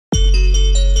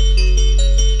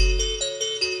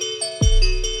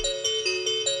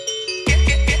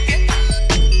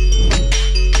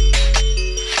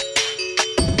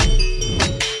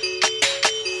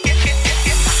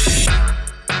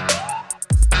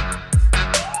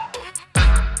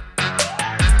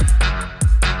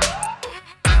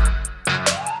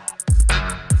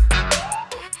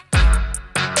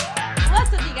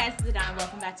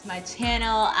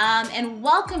and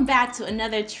welcome back to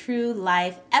another True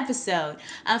Life episode.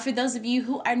 For those of you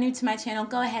who are new to my channel,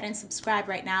 go ahead and subscribe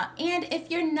right now. And if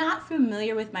you're not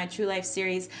familiar with my True Life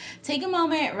series, take a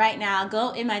moment right now,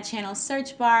 go in my channel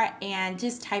search bar and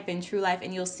just type in True Life,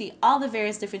 and you'll see all the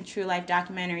various different True Life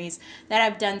documentaries that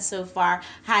I've done so far,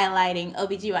 highlighting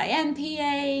OBGYN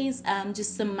PAs,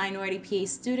 just some minority PA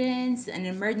students, an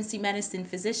emergency medicine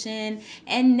physician,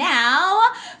 and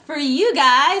now for you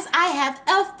guys, I have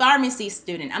a pharmacy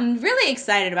student. I'm really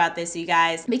excited about this, you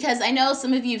guys, because I know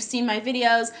some of you have seen my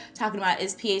videos talking about,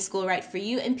 is PA school right for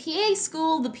you? And PA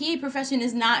school, the PA profession,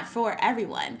 is not for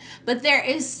everyone, but there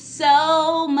is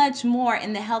so much more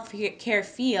in the healthcare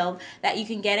field that you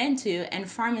can get into, and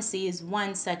pharmacy is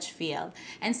one such field.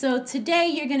 And so today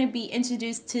you're going to be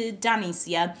introduced to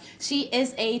Donniecia. She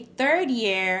is a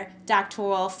third-year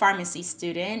doctoral pharmacy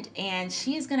student, and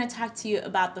she is going to talk to you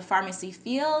about the pharmacy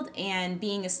field and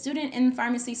being a student in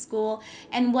pharmacy school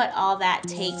and what all that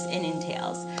takes and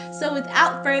entails. So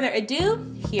without further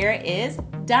ado, here is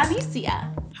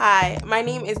Donniecia. Hi, my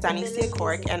name is Donniecia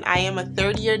Cork, and I am a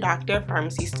third-year doctor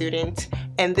pharmacy student,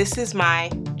 and this is my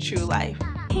True Life.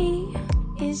 He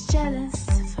is jealous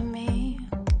for me.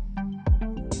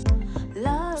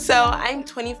 So I'm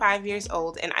 25 years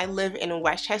old and I live in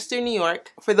Westchester, New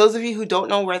York. For those of you who don't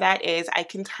know where that is, I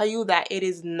can tell you that it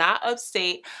is not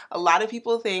upstate. A lot of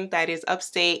people think that is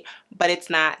upstate, but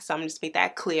it's not. So I'm just make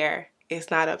that clear.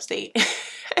 It's not upstate.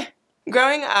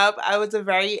 Growing up, I was a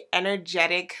very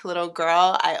energetic little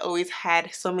girl. I always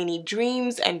had so many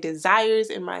dreams and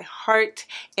desires in my heart,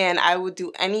 and I would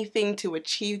do anything to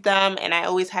achieve them, and I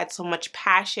always had so much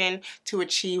passion to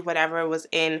achieve whatever was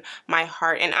in my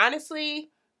heart. And honestly,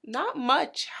 not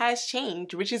much has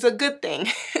changed, which is a good thing.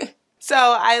 So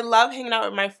I love hanging out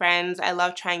with my friends. I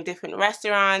love trying different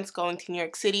restaurants, going to New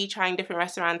York City, trying different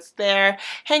restaurants there,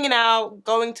 hanging out,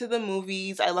 going to the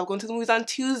movies. I love going to the movies on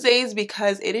Tuesdays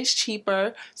because it is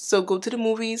cheaper, so go to the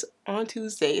movies on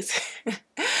Tuesdays.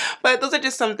 But those are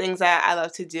just some things that I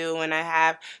love to do when I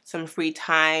have some free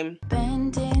time.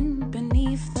 Bending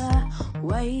beneath the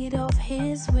weight of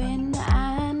his wind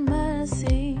and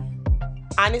mercy.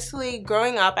 Honestly,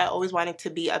 growing up, I always wanted to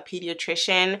be a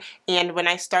pediatrician, and when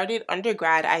I started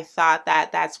undergrad, I thought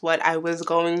that that's what I was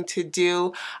going to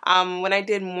do. When I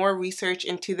did more research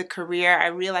into the career, I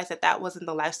realized that that wasn't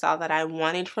the lifestyle that I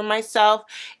wanted for myself,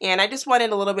 and I just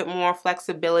wanted a little bit more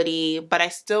flexibility, but I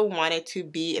still wanted to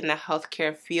be in the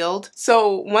healthcare field.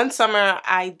 So one summer,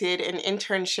 I did an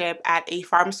internship at a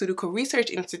pharmaceutical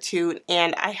research institute,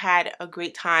 and I had a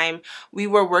great time. We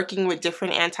were working with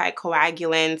different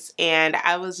anticoagulants, and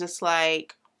I was just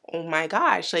like, oh my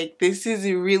gosh, like this is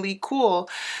really cool.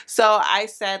 So I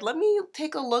said, let me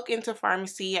take a look into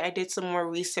pharmacy. I did some more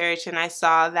research and I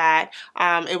saw that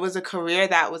it was a career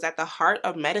that was at the heart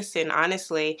of medicine,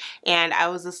 honestly. And I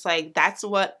was just like, that's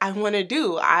what I want to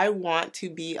do. I want to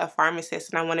be a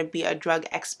pharmacist and I want to be a drug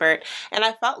expert. And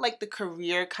I felt like the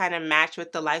career kind of matched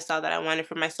with the lifestyle that I wanted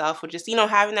for myself, which is, you know,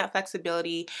 having that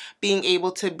flexibility, being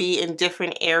able to be in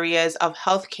different areas of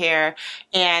healthcare.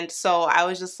 And so I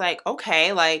was just like,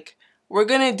 okay, like, we're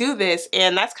gonna do this.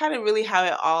 And that's kind of really how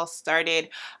it all started.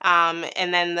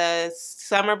 And then the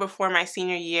summer before my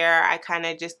senior year, I kind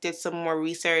of just did some more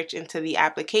research into the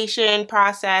application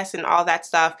process and all that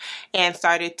stuff and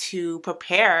started to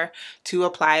prepare to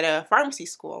apply to pharmacy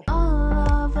school. All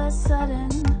of a sudden,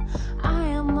 I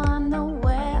am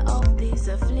unaware of these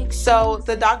afflictions. So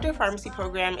the doctor of pharmacy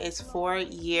program is 4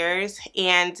 years,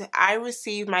 and I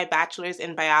received my bachelor's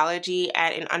in biology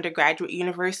at an undergraduate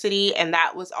university, and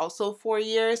that was also 4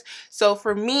 years. So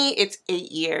for me, it's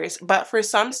 8 years, but for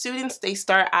some students, they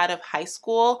start out of high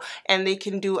school and they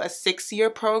can do a 6-year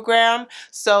program.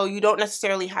 So you don't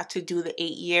necessarily have to do the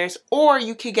 8 years, or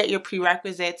you could get your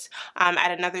prerequisites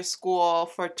at another school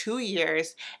for 2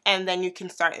 years, and then you can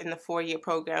start in the 4-year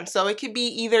program. So it could be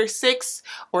either 6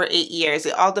 or 8 years.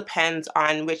 It all depends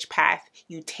on which path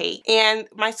you take. And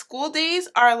my school days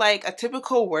are like a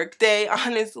typical work day,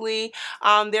 honestly.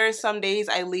 There are some days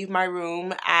I leave my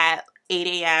room at 8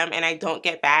 a.m. and I don't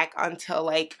get back until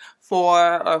like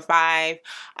 4 or 5.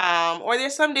 Or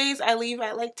there's some days I leave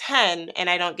at like 10 and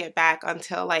I don't get back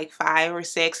until like 5 or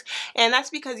 6. And that's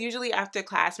because usually after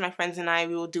class, my friends and I,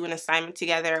 we will do an assignment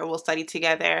together or we'll study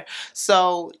together.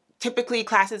 So typically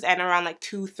classes end around like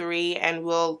 2, 3, and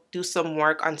we'll do some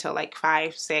work until like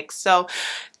 5, 6. So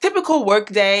typical work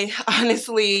day,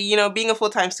 honestly, you know, being a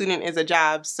full-time student is a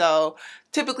job. So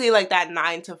typically like that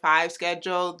 9 to 5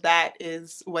 schedule. That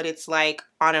is what it's like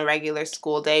on a regular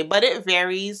school day, but it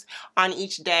varies on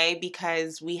each day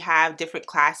because we have different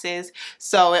classes,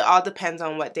 so it all depends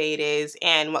on what day it is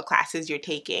and what classes you're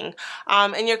taking.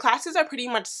 And your classes are pretty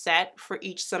much set for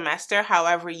each semester.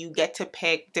 However, you get to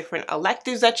pick different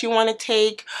electives that you want to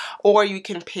take, or you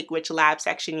can pick which lab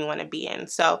section you want to be in.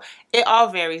 So it all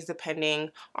varies depending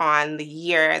on the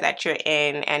year that you're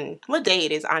in and what day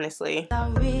it is, honestly. I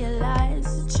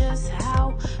realize just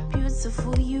how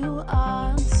beautiful you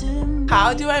are to me.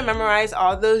 How do I memorize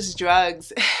all those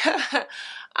drugs?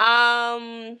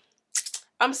 I'm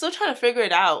still trying to figure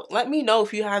it out. Let me know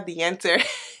if you have the answer.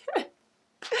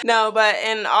 No, but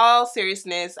in all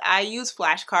seriousness, I use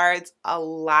flashcards a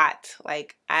lot.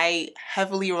 Like, I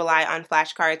heavily rely on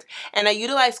flashcards, and I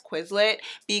utilize Quizlet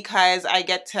because I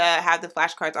get to have the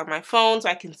flashcards on my phone so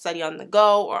I can study on the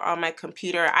go, or on my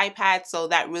computer or iPad, so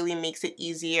that really makes it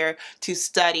easier to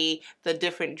study the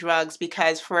different drugs,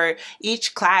 because for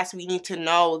each class we need to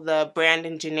know the brand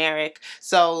and generic,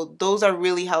 so those are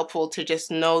really helpful to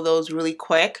just know those really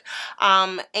quick.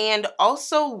 And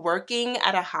also working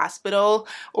at a hospital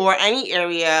or any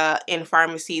area in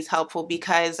pharmacy is helpful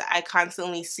because I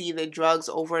constantly see the drugs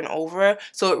over and over,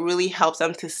 so it really helps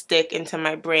them to stick into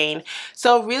my brain.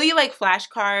 So really, like,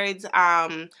 flashcards,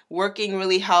 working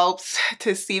really helps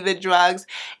to see the drugs,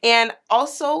 and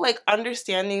also like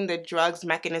understanding the drug's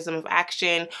mechanism of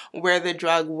action, where the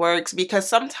drug works, because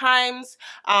sometimes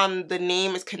the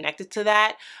name is connected to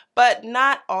that, but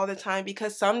not all the time,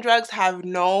 because some drugs have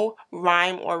no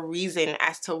rhyme or reason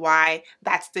as to why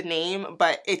that's the name,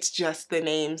 but it's just the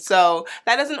name. So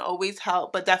that doesn't always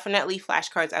help, but definitely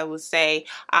flashcards, I would say,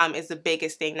 is the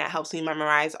biggest thing that helps me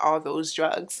memorize all those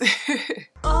drugs.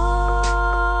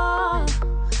 Oh,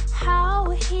 how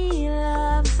he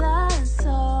loves us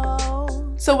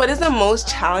so. So what is the most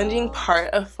challenging part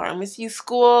of pharmacy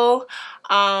school?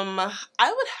 I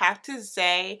would have to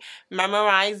say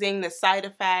memorizing the side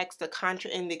effects, the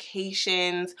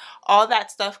contraindications, all that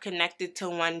stuff connected to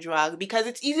one drug, because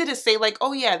it's easy to say like,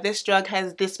 oh yeah, this drug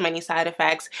has this many side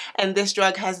effects and this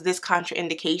drug has this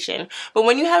contraindication. But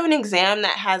when you have an exam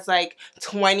that has like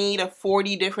 20 to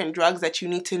 40 different drugs that you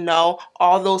need to know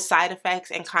all those side effects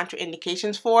and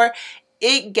contraindications for,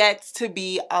 it gets to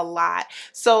be a lot.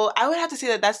 So I would have to say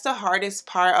that that's the hardest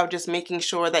part of just making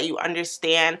sure that you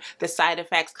understand the side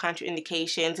effects,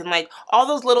 contraindications, and like all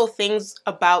those little things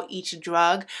about each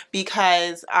drug,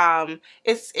 because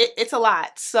it's a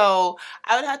lot. So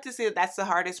I would have to say that that's the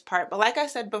hardest part. But like I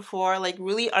said before, like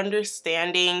really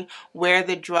understanding where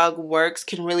the drug works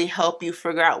can really help you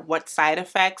figure out what side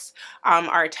effects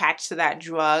are attached to that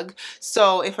drug.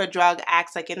 So if a drug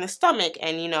acts like in the stomach,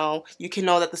 and you can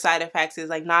know that the side effects is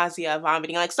like nausea,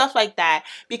 vomiting, like stuff like that,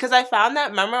 because I found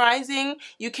that memorizing,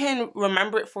 you can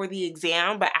remember it for the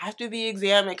exam, but after the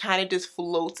exam it kind of just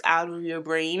floats out of your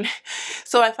brain.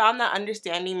 So I found that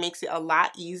understanding makes it a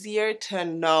lot easier to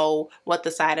know what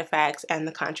the side effects and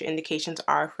the contraindications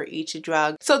are for each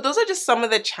drug. So those are just some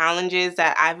of the challenges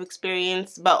that I've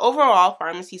experienced, but overall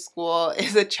pharmacy school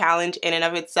is a challenge in and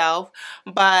of itself,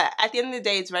 but at the end of the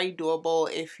day it's very doable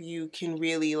if you can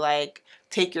really like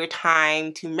take your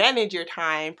time to manage your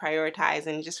time, prioritize,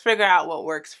 and just figure out what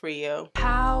works for you.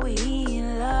 How he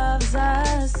loves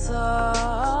us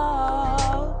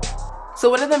so. So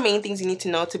what are the main things you need to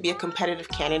know to be a competitive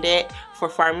candidate for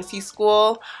pharmacy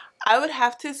school? I would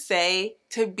have to say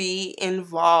to be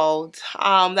involved.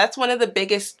 That's one of the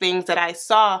biggest things that I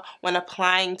saw when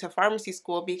applying to pharmacy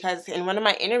school, because in one of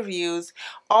my interviews,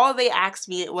 all they asked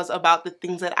me was about the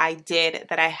things that I did,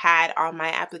 that I had on my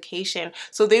application.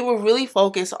 So they were really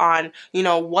focused on,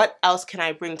 what else can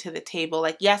I bring to the table?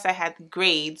 Like, yes, I had the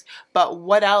grades, but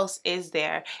what else is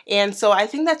there? And so I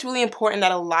think that's really important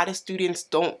that a lot of students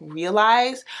don't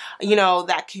realize,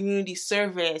 that community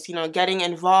service, getting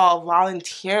involved,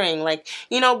 volunteering, like,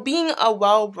 being a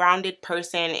well-rounded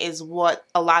person is what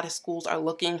a lot of schools are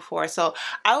looking for. So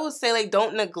I would say, like,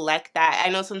 don't neglect that. I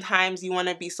know sometimes you want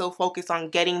to be so focused on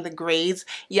getting the grades.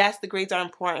 Yes, the grades are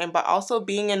important, but also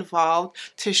being involved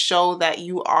to show that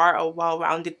you are a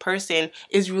well-rounded person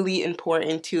is really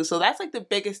important too. So that's like the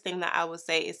biggest thing that I would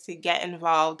say, is to get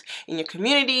involved in your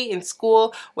community, in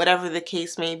school, whatever the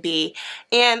case may be.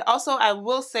 And also I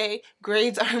will say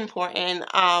grades are important.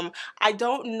 I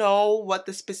don't know what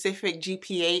the specific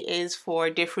GPA is for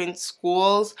different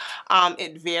schools.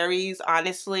 It varies,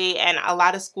 honestly, and a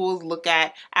lot of schools look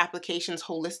at applications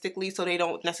holistically, so they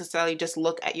don't necessarily just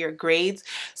look at your grades.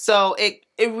 So it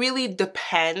it really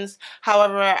depends.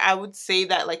 However, I would say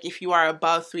that like if you are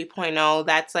above 3.0,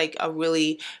 that's like a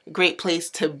really great place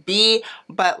to be.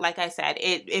 But like I said,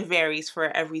 it varies for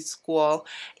every school.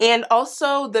 And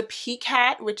also the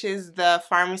PCAT, which is the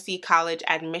Pharmacy College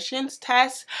Admissions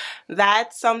Test,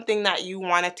 that's something that you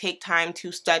want to take time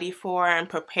to study for and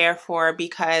prepare for,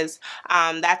 because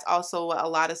that's also what a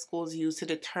lot of schools use to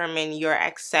determine your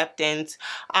acceptance.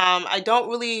 I don't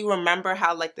really remember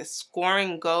how like the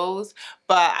scoring goes,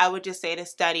 but I would just say to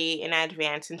study in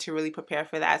advance and to really prepare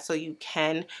for that so you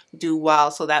can do well,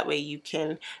 so that way you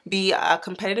can be a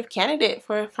competitive candidate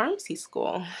for pharmacy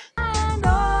school.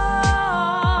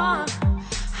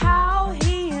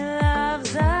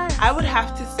 I would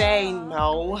have to say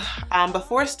no.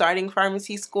 Before starting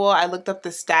pharmacy school, I looked up the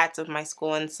stats of my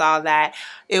school and saw that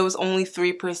it was only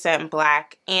 3%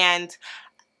 Black, and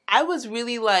I was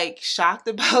really like shocked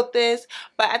about this,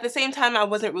 but at the same time I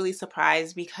wasn't really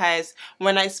surprised, because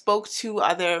when I spoke to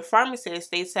other pharmacists,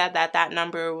 they said that that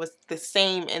number was the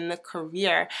same in the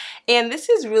career. And this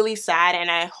is really sad, and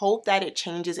I hope that it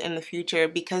changes in the future,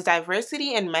 because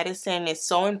diversity in medicine is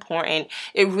so important.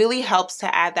 It really helps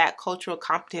to add that cultural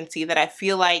competency that I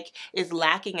feel like is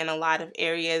lacking in a lot of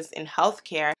areas in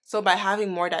healthcare. So by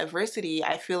having more diversity,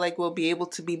 I feel like we'll be able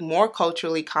to be more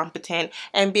culturally competent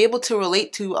and be able to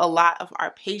relate to a lot of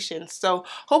our patients. So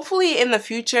hopefully in the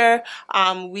future,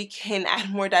 we can add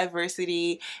more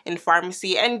diversity in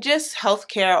pharmacy and just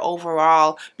healthcare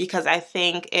overall, because I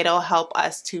think it'll help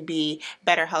us to be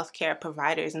better healthcare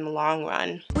providers in the long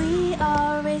run. We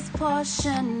are his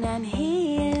portion and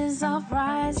he is our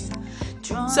prize.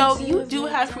 So you do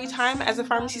have free time as a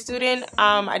pharmacy student.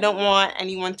 I don't want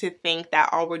anyone to think that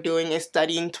all we're doing is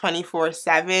studying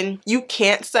 24/7. You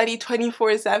can't study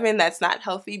 24/7. That's not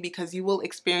healthy, because you will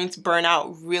experience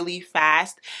burnout really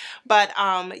fast. But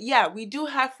yeah, we do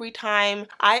have free time.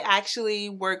 I actually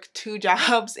work 2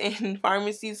 jobs in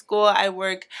pharmacy school. I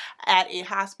work at a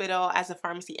hospital as a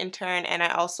pharmacy intern, and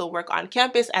I also work on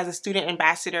campus as a student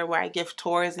ambassador where I give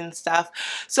tours and stuff.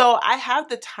 So I have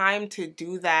the time to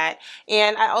do that.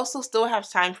 And I also still have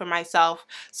time for myself,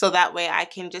 so that way I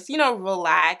can just,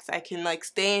 relax. I can like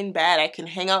stay in bed. I can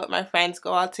hang out with my friends,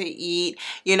 go out to eat,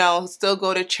 still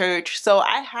go to church. So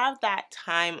I have that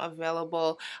time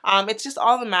available. It's just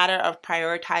all a matter of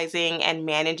prioritizing and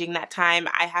managing that time.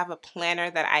 I have a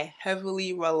planner that I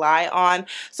heavily rely on,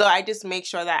 so I just make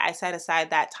sure that I set aside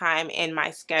that time in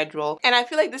my schedule. And I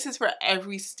feel like this is for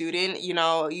every student.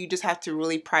 You just have to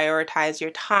really prioritize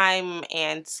your time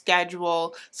and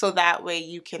schedule, so that way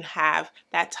you can have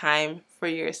that time for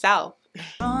yourself.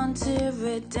 Drawn to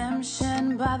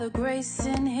redemption by the grace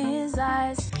in his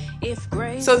eyes.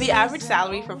 So the average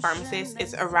salary for pharmacists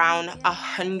is around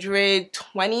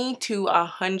 $120 to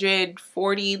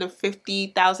 $140 to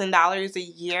 $50,000 a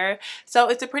year. So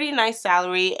it's a pretty nice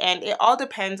salary, and it all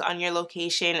depends on your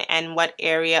location and what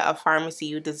area of pharmacy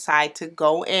you decide to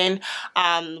go in.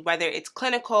 Whether it's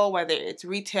clinical, whether it's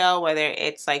retail, whether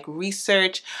it's like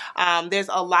research. There's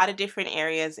a lot of different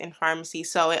areas in pharmacy,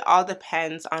 so it all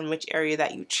depends on which area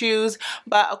that you choose.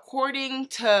 But according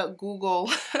to Google,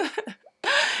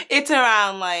 it's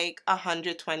around like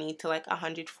 $120 to like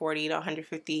 $140 to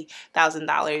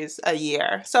 $150,000 a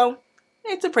year. So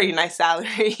it's a pretty nice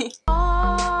salary.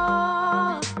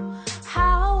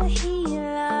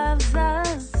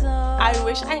 I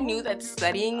wish I knew that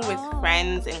studying with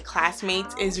friends and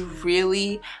classmates is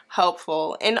really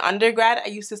helpful. In undergrad, I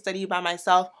used to study by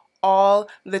myself all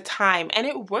the time, and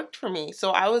it worked for me. So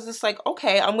I was just like,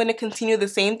 okay, I'm going to continue the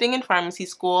same thing in pharmacy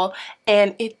school,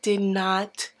 and it did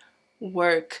not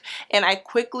work. And I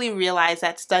quickly realized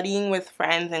that studying with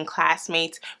friends and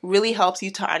classmates really helps you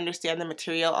to understand the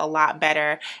material a lot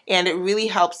better, and it really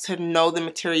helps to know the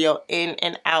material in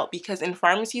and out, because in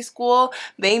pharmacy school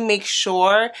they make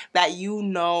sure that you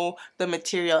know the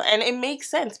material, and it makes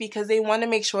sense because they want to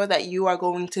make sure that you are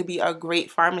going to be a great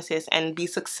pharmacist and be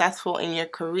successful in your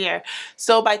career.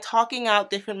 So by talking out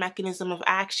different mechanism of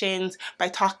actions, by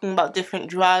talking about different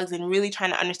drugs and really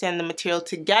trying to understand the material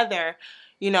together,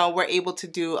 we're able to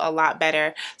do a lot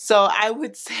better. So I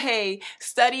would say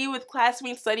study with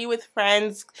classmates, study with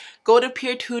friends, go to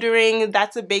peer tutoring.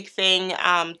 That's a big thing.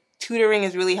 Tutoring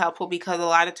is really helpful because a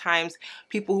lot of times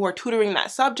people who are tutoring that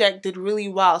subject did really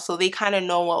well, so they kind of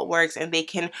know what works and they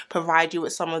can provide you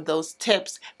with some of those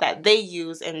tips that they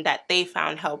use and that they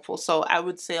found helpful. So I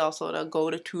would say also to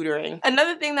go to tutoring.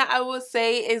 Another thing that I would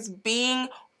say is being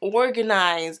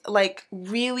organized, like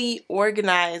really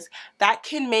organized. That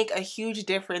can make a huge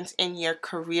difference in your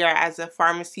career as a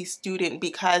pharmacy student,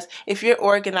 because if you're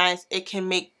organized, it can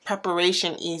make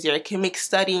preparation easier. It can make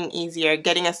studying easier,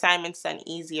 getting assignments done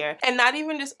easier. And not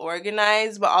even just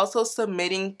organized, but also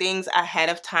submitting things ahead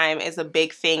of time is a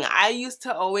big thing. I used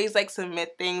to always like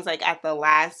submit things like at the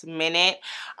last minute.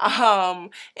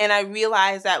 And I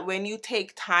realized that when you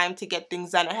take time to get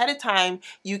things done ahead of time,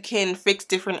 you can fix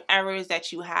different errors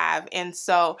that you have. And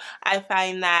so I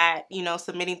find that, you know,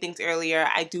 submitting things earlier,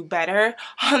 I do better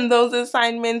on those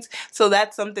assignments. So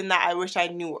that's something that I wish I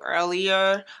knew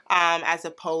earlier, as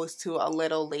opposed to a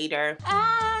little later.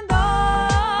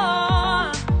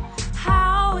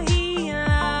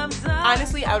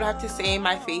 Honestly, I would have to say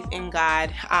my faith in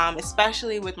God,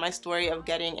 especially with my story of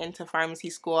getting into pharmacy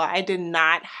school. I did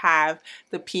not have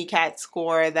the PCAT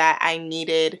score that I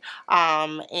needed,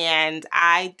 and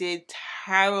I did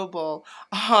terrible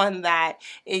on that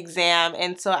exam,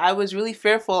 and so I was really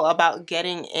fearful about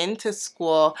getting into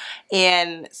school.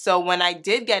 And so when I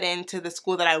did get into the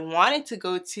school that I wanted to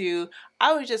go to,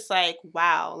 I was just like,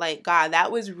 wow, like, God,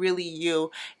 that was really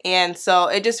you. And so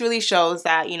it just really shows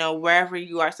that, you know, wherever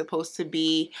you are supposed to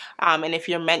be, and if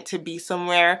you're meant to be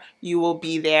somewhere, you will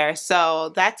be there. So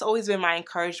that's always been my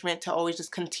encouragement, to always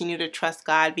just continue to trust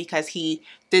God, because He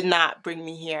did not bring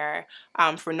me here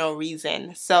for no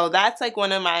reason. So that's like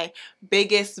one of my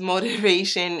biggest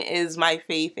motivation, is my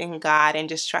faith in God and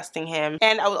just trusting Him.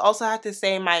 And I would also have to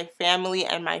say my family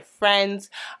and my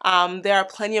friends. There are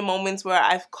plenty of moments where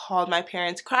I've called my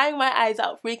parents crying my eyes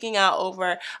out, freaking out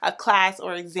over a class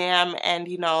or exam, and,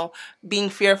 you know, being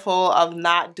fearful of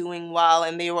not doing well.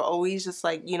 And they were always just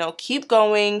like, you know, keep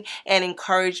going, and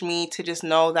encourage me to just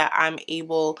know that I'm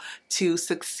able to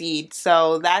succeed.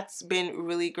 So that's been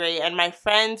really great. And my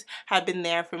friends have been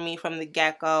there for me from the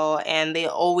get-go, and they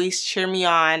always cheer me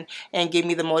on and give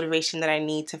me the motivation that I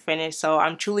need to finish. So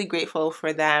I'm truly grateful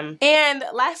for them. And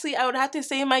lastly, I would have to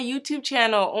say my YouTube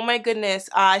channel. Oh my goodness.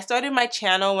 I started my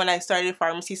channel when I started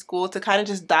pharmacy school to kind of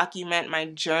just document my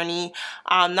journey,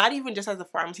 not even just as a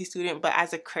pharmacy student, but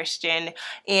as a Christian.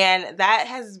 And that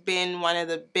has been one of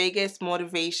the biggest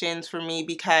motivations for me,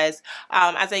 because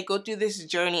as I go through this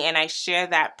journey and I share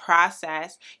that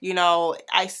process, you know,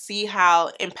 I see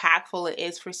how impactful it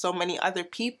is for so many other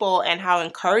people, and how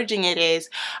encouraging it is,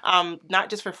 not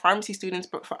just for pharmacy students,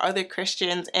 but for other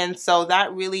Christians. And so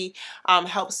that really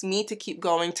helps me to keep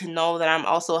going, to know that I'm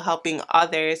also helping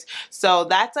others. So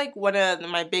that's like one of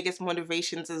my biggest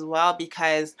motivations as well,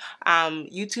 because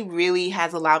YouTube really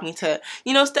has allowed me to,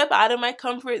 you know, step out of my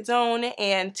comfort zone,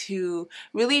 and to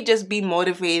really just be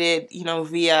motivated, you know,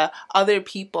 via other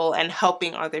people and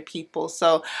helping other people.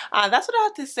 So that's what I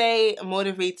have to say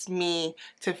motivates me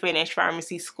to finish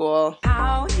pharmacy school.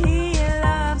 How He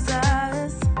loves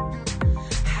us,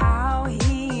 how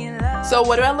He loves. So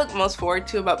what do I look most forward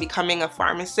to about becoming a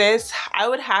pharmacist? I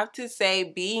would have to say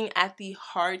being at the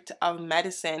heart of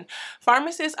medicine.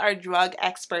 Pharmacists are drug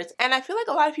experts, and I feel like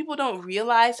a lot of people don't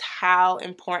realize how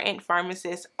important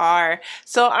pharmacists are.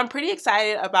 So I'm pretty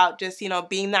excited about just, you know,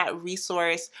 being that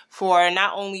resource for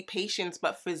not only patients,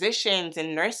 but physicians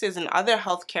and nurses and other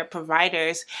healthcare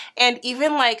providers, and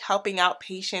even like helping out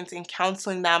patients and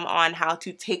counseling them on how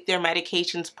to take their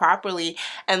medications properly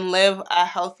and live a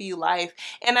healthy life.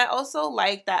 And I also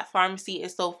like that pharmacy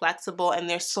is so flexible, and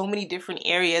there's so many different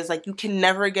areas, like you can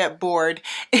never get bored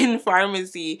in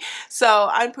pharmacy. So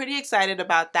I'm pretty excited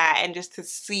about that, and just to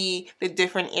see the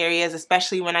different areas,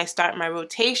 especially when I start my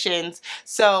rotations.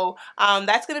 So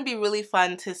that's going to be really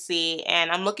fun to see,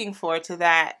 and I'm looking forward to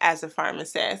that as a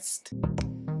pharmacist.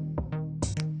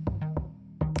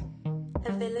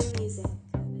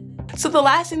 So the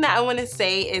last thing that I want to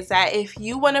say is that if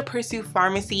you want to pursue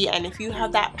pharmacy, and if you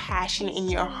have that passion in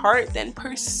your heart, then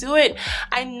pursue it.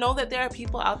 I know that there are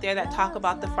people out there that talk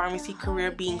about the pharmacy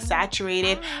career being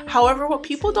saturated. However, what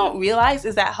people don't realize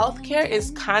is that healthcare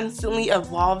is constantly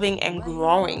evolving and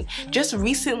growing. Just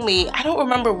recently, I don't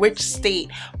remember which state,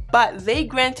 but they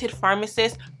granted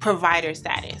pharmacists provider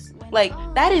status. Like,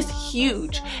 that is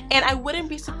huge. And I wouldn't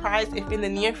be surprised if in the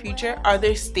near future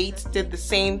other states did the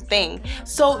same thing.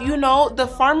 So, you know, the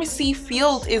pharmacy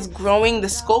field is growing, the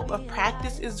scope of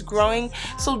practice is growing.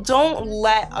 So don't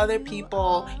let other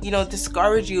people, you know,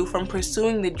 discourage you from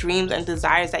pursuing the dreams and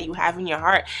desires that you have in your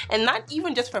heart. And not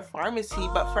even just for pharmacy,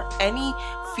 but for any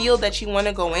field that you want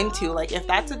to go into. Like, if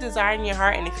that's a desire in your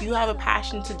heart, and if you have a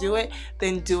passion to do it,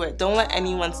 then do it. Don't let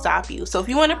anyone stop you. So if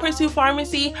you want to pursue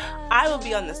pharmacy, I will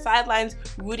be on the sidelines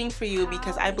rooting for you,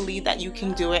 because I believe that you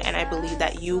can do it, and I believe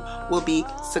that you will be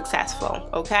successful,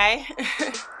 okay?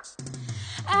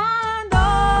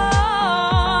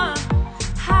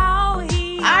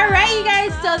 Alright, you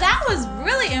guys, so that was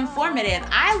really informative.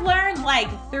 I learned like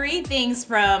 3 things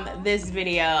from this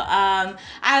video.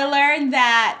 I learned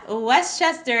that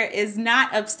Westchester is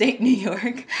not upstate New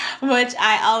York, which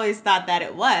I always thought that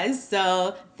it was.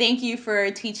 So thank you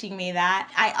for teaching me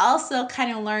that. I also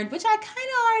kind of learned, which I kind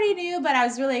of already knew, but I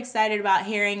was really excited about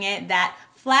hearing it, that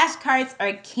flashcards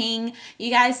are king.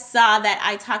 You guys saw that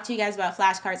I talk to you guys about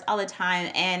flashcards all the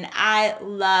time, and I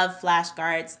love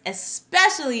flashcards,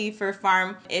 especially for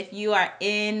pharm. If you are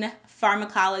in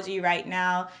pharmacology right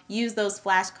now, use those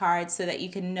flashcards so that you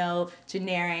can know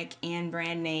generic and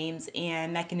brand names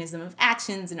and mechanism of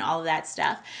actions and all of that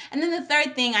stuff. And then the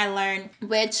third thing I learned,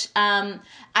 which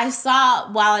I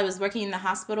saw while I was working in the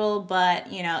hospital,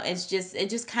 but you know, it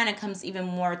just kind of comes even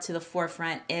more to the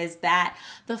forefront, is that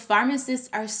the pharmacists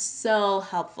are so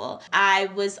helpful. I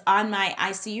was on my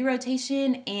ICU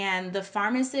rotation, and the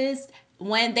pharmacists,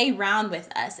 when they round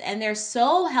with us, and they're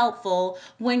so helpful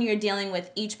when you're dealing with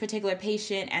each particular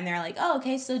patient, and they're like, oh,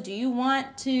 okay, so do you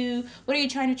want to, what are you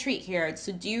trying to treat here?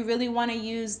 So do you really want to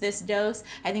use this dose?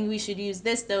 I think we should use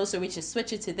this dose, or we should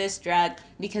switch it to this drug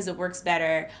because it works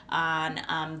better on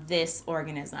this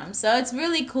organism. So it's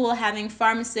really cool having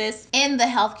pharmacists in the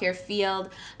healthcare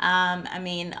field. I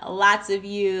mean, lots of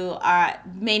you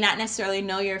may not necessarily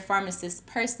know your pharmacist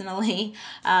personally,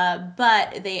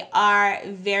 but they are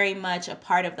very much a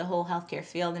part of the whole healthcare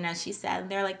field. And as she said,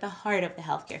 they're like the heart of the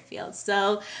healthcare field.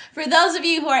 So for those of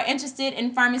you who are interested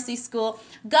in pharmacy school,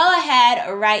 go ahead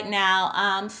right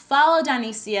now. Follow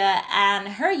Donniecia and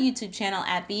her YouTube channel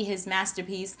at Be His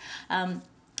Masterpiece.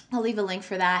 I'll leave a link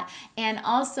for that. And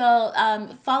also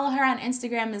follow her on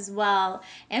Instagram as well.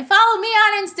 And follow me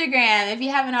on Instagram if you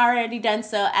haven't already done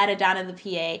so, at Adanna the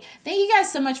PA. Thank you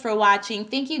guys so much for watching.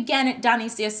 Thank you again,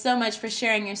 Donniecia, so much for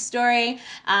sharing your story.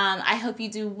 I hope you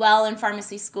do well in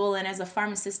pharmacy school and as a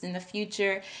pharmacist in the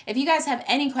future. If you guys have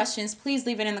any questions, please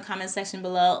leave it in the comment section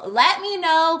below. Let me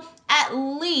know at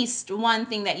least one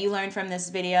thing that you learned from this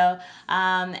video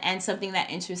and something that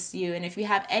interests you. And if you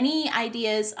have any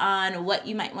ideas on what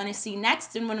you might want to see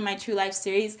next in one of my True Life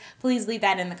series, please leave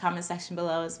that in the comment section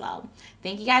below as well.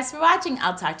 Thank you guys for watching.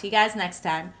 I'll talk to you guys next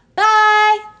time.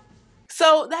 Bye!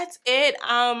 So that's it.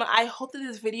 I hope that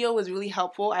this video was really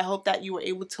helpful. I hope that you were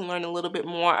able to learn a little bit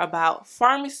more about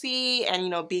pharmacy and, you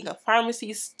know, being a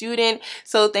pharmacy student.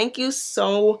 So thank you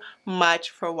so much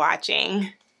for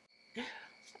watching.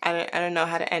 I don't know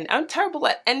how to end. I'm terrible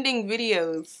at ending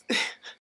videos.